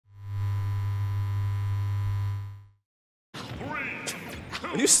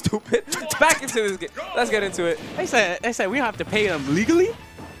Are you stupid? Back into this game. Let's get into it. They said we don't have to pay them legally.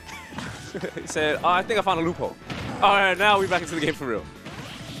 He said, oh, I think I found a loophole. All right, now we're back into the game for real.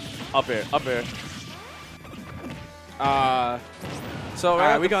 Up air, up air. So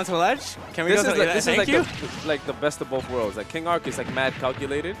are we going to the ledge? Can we go to the ledge? This is like the best of both worlds. Like KingArc is like mad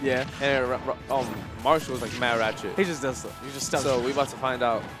calculated. Yeah. And Marshall is like mad ratchet. He just does. He just does. So we about to find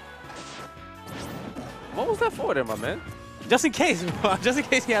out. What was that for there, my man? Just in case. Just in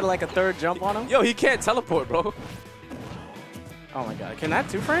case he had like a third jump on him. Yo, he can't teleport, bro. Oh my god. Can that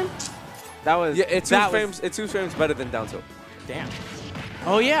 2-frame? That was. Yeah, it's two frames better than down tilt. Damn.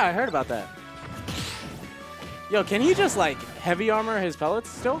 Oh yeah, I heard about that. Yo, can he just like heavy armor his pellets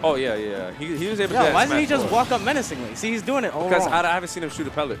still? Oh yeah, yeah. He was able to. Yo, why doesn't he just walk up menacingly? See, he's doing it all because wrong. I haven't seen him shoot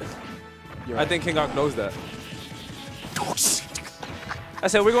a pellet. Right. I think KingArc knows that. I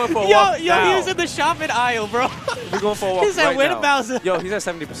said we're going for a walk now. He was in the shopping aisle, bro. We're going for a walk. He said, "Win Bowser." Yo, he's at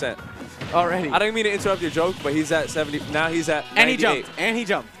 70%. Already. I didn't mean to interrupt your joke, but he's at 70. Now he's at 98. And he jumped. And he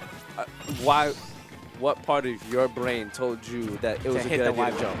jumped. Why? What part of your brain told you that it was a good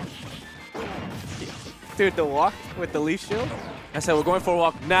idea to jump? Dude, the walk with the leaf shield? I said we're going for a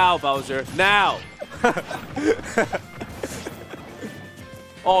walk now, Bowser. Now.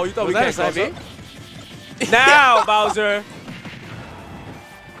 Oh, you thought we can't cross up? Now, Bowser.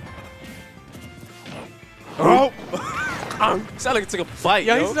 Oh. Sound like it took a bite.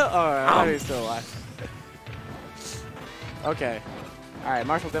 Yo, he's still. Alright, he's still alive. Okay. Alright,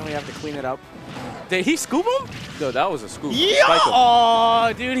 Marshall definitely have to clean it up. Did he scoop him? Yo, that was a scoop. Yo!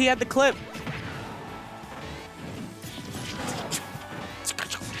 Oh, dude, he had the clip.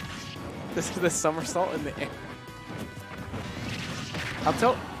 This is the somersault in the air. Up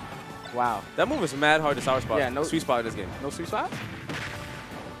tilt. Wow. That move is mad hard to sour spot. Yeah, no sweet spot in this game. No sweet spot?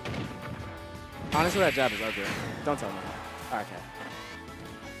 Honestly, that jab is ugly. Don't tell me. Okay.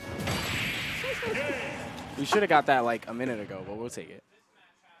 We should have got that like a minute ago, but we'll take it.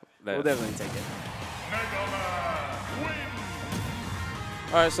 We'll definitely take it.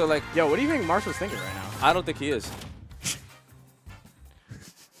 All right, so like, yo, what do you think Marshall's thinking right now? I don't think he is.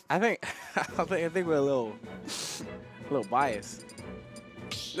 I think we're a little biased.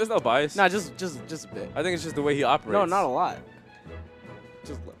 There's no bias. No, just a bit. I think it's just the way he operates. No, not a lot.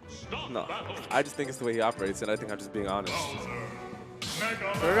 Just no. I just think it's the way he operates, and I think I'm just being honest. So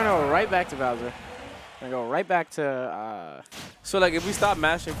we're gonna go right back to Bowser. We're gonna go right back to. So like, if we stop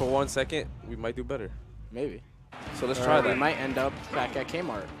mashing for 1 second, we might do better. Maybe. So let's try that. We might end up back at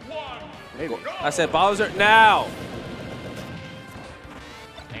KingArc. Maybe. I said Bowser now.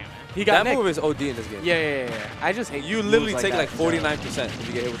 He got that move is OD in this game. Yeah. I just hate you. Literally take like 49% when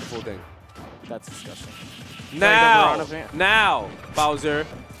you get hit with the full thing. That's disgusting. Now, Bowser.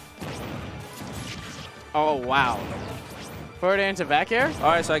 Oh wow. Forward air into back air. All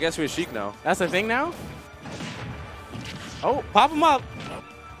right, so I guess we're Sheik now. That's the thing now. Oh, pop him up.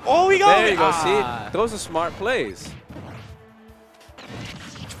 Oh, we got it. There you go. See, those are smart plays.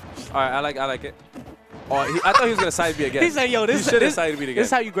 All right, I like it. Oh, I thought he was gonna side B again. He said, "Yo, this should have side B again." This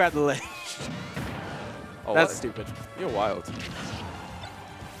is how you grab the ledge. Oh, that's stupid. You're wild.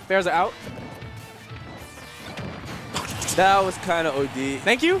 Bears are out. That was kind of OD.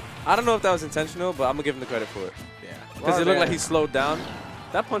 Thank you. I don't know if that was intentional, but I'm gonna give him the credit for it. Yeah. Because it looked like he slowed down.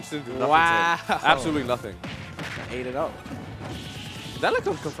 That punch didn't do nothing. Wow. To him. Absolutely nothing. Ate it up. Did that look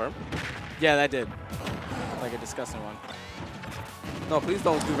confirmed? Yeah, that did. Like a disgusting one. No, please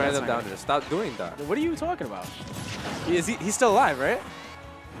don't do random down there. Stop doing that. What are you talking about? He's still alive, right?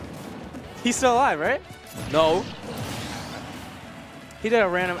 He's still alive, right? No. He did a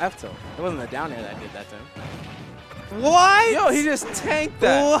random F tilt. It wasn't the down air that did that to him. What? Yo, he just tanked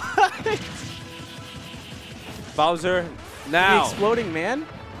that. What? Bowser, now. The exploding man?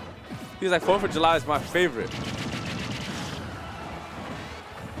 He's like 4th of July is my favorite.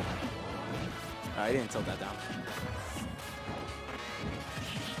 Oh, he didn't tilt that down.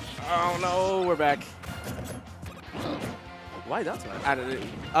 Oh no, we're back. Why that's not?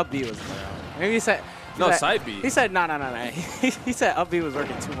 Up B was there. Maybe he said. No, side B. He said no. He said up B was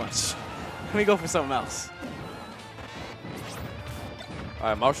working too much. Let me go for something else. All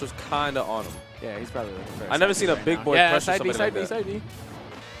right, Marshall's kind of on him. Yeah, he's probably looking for. I never seen a big boy pressure somebody like that. Side B.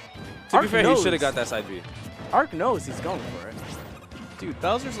 To be fair, he should have got that side B. Arc knows he's going for it. Dude,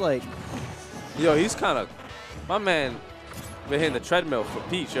 Bowser's like. Yo, he's kind of. My man been hitting the treadmill for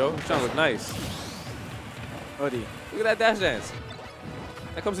Peach, yo. He's trying to look nice. OD. Look at that dash dance.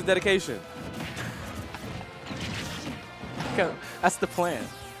 That comes with dedication. That's the plan.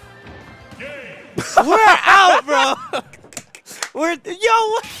 We're out, bro.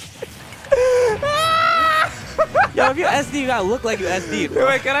 Yo. Yo, if you're SD, you gotta look like you SD, bro.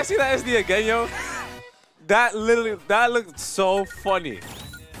 Wait, can I see that SD again, yo? That looked so funny.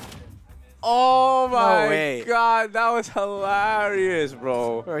 Oh my god, that was hilarious,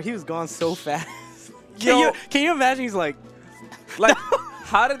 bro. Bro, he was gone so fast. Yo, Can you imagine? He's like,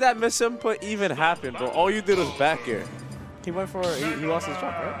 how did that misinput even happen, bro? All you did was back air. he went for he lost his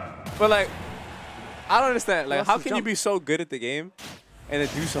jump, right? But like, I don't understand. Like, Lost how his can you jump. be so good at the game and then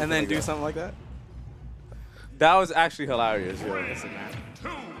do something? And then like do that? something like that. That was actually hilarious, yo. Listen, man. 2,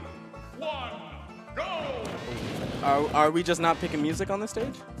 1, go! Are we just not picking music on the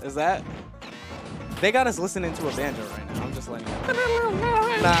stage? Is that? They got us listening to a banjo right now. I'm just letting you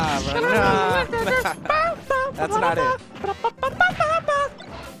know. Nah, bro. Nah. That's not it.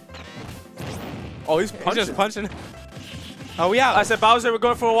 Oh, he's He's punching. just punching. Oh, we out. I said, Bowser, we're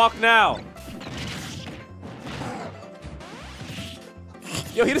going for a walk now.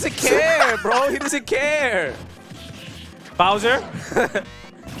 Yo, he doesn't care, bro. He doesn't care. Bowser.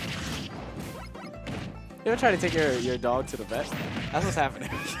 You ever try to take your dog to the vet? That's what's happening.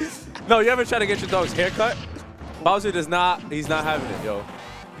 No, you ever try to get your dog's hair cut? Bowser does not. He's not having it, yo.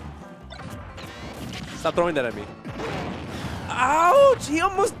 Stop throwing that at me. Ouch! He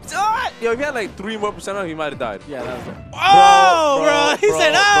almost died. Yo, if he had like 3 more % on, he might have died. Yeah, that was it. Oh, bro. He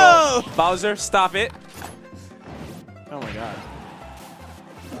said, oh! Bro. Bowser, stop it. Oh, my God.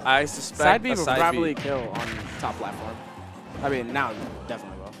 I suspect Side B a will side probably B. kill on top platform. I mean, now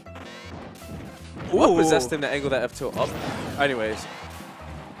definitely will. What Ooh. possessed him to angle that F tilt up? Anyways.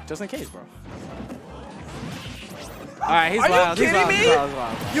 Just in case, bro. All right, he's Are you wild. He's kidding wild. me? He's wild. He's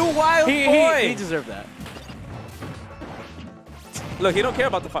wild. You wild boy. He deserved that. Look, he don't care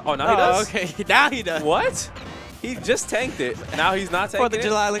about the fight. Oh, now he does? Okay. Now he does. What? He just tanked it. Now he's not tanking 4th of it?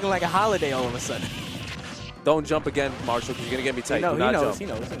 July looking like a holiday all of a sudden. Don't jump again, Marshall, because you're going to get me tight. He knows. Do not He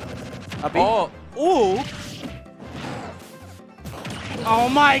jump. knows. Up B. Oh, Ooh. Oh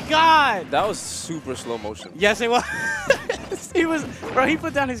my God. that was super slow motion. Yes, it was. He was. Bro, he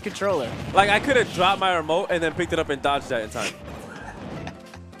put down his controller. Like, I could have dropped my remote and then picked it up and dodged that in time.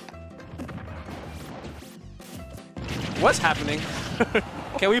 What's happening?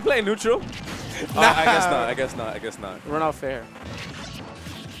 Can we play neutral? Nah. I guess not. I guess not. I guess not. Run out fair.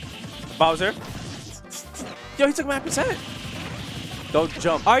 Bowser. Yo, he took my percent. Don't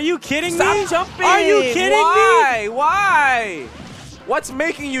jump. Are you kidding me? Stop jumping. Are you kidding Why? Why? What's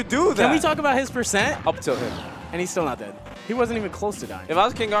making you do that? Can we talk about his percent? Up tilt him. And he's still not dead. He wasn't even close to dying. If I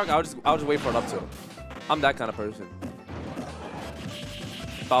was KingArc, I would just wait for an up tilt. I'm that kind of person.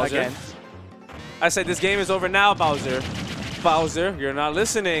 Bowser. Again. I said this game is over now, Bowser. Bowser, you're not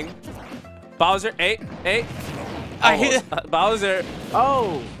listening. Bowser, hey. I hit. Bowser.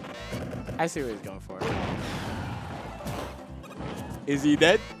 Oh. I see what he's going for. Is he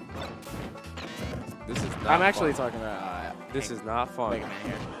dead? This is not I'm actually fun. talking about This is not fun. Mega Man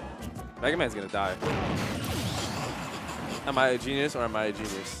here. Mega Man's gonna die. Am I a genius or am I a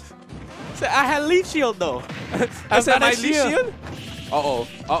genius? So I had leaf shield though. I said got my a leaf shield?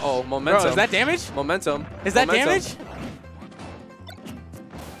 Uh-oh. Momentum. Bro, is that damage? Momentum. Is that Momentum. damage?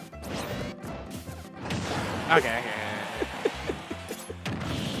 Okay.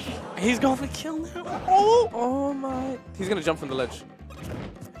 He's going for kill now. Oh my. He's gonna jump from the ledge.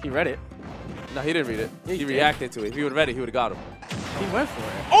 He read it. No, he didn't read it. Yeah, he he did. reacted to it. If he would have read it, he would have got him. He went for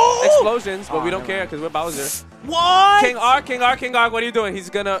it. Oh! Explosions, but Oh, we don't never care mind. because we're Bowser. What? KingArc, what are you doing? He's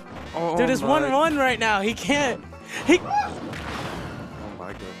gonna. Oh Dude, it's my- 1-1 right now. He can't. He. Oh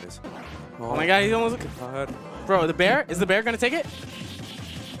my goodness. Oh my God, he's almost. God. Bro, the bear? Is the bear gonna take it?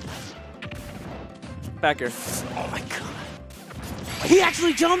 Back here. Oh my God. He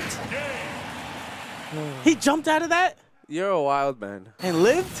actually jumped. He jumped out of that You're a wild man. and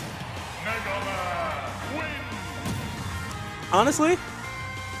lived. Honestly,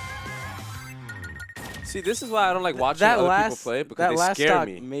 See, this is why I don't like watching that other last people play because that they last scare stock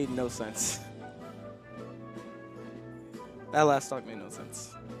me. made no sense. That last stock made no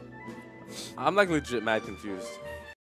sense. I'm like legit mad confused.